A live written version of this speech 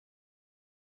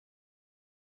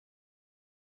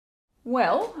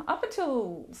Well, up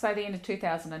until, say, the end of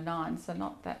 2009, so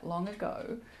not that long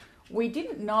ago, we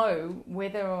didn't know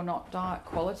whether or not diet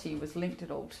quality was linked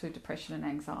at all to depression and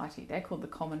anxiety. They're called the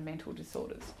common mental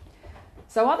disorders.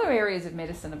 So other areas of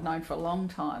medicine have known for a long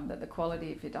time that the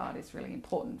quality of your diet is really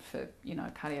important for,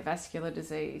 cardiovascular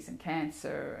disease and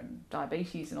cancer and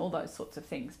diabetes and all those sorts of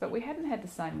things. But we hadn't had the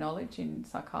same knowledge in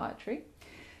psychiatry.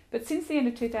 But since the end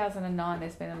of 2009,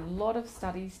 there's been a lot of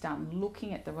studies done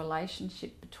looking at the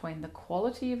relationship between the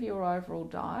quality of your overall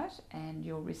diet and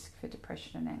your risk for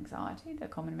depression and anxiety, the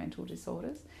common mental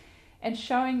disorders, and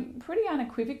showing pretty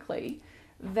unequivocally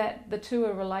that the two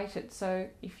are related. So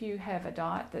if you have a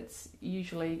diet that's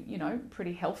usually,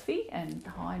 pretty healthy and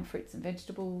high in fruits and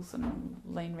vegetables and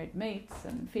lean red meats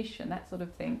and fish and that sort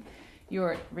of thing,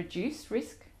 you're at reduced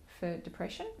risk for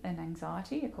depression and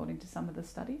anxiety, according to some of the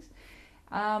studies.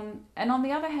 And on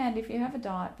the other hand, if you have a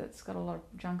diet that's got a lot of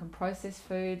junk and processed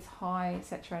foods, high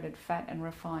saturated fat and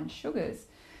refined sugars,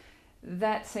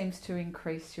 that seems to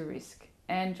increase your risk.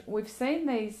 And we've seen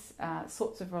these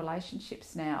sorts of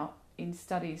relationships now in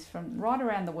studies from right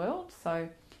around the world. So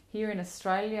here in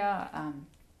Australia,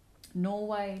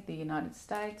 Norway, the United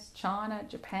States, China,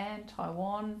 Japan,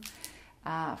 Taiwan,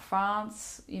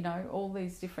 France, all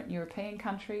these different European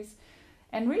countries.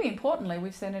 And really importantly,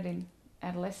 we've seen it in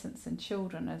adolescents and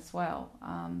children as well.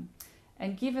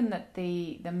 And given that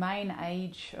the main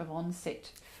age of onset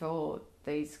for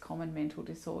these common mental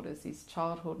disorders is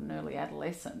childhood and early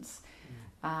adolescence,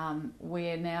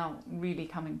 we're now really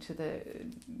coming to the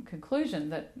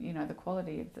conclusion that, the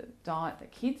quality of the diet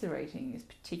that kids are eating is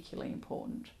particularly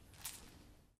important.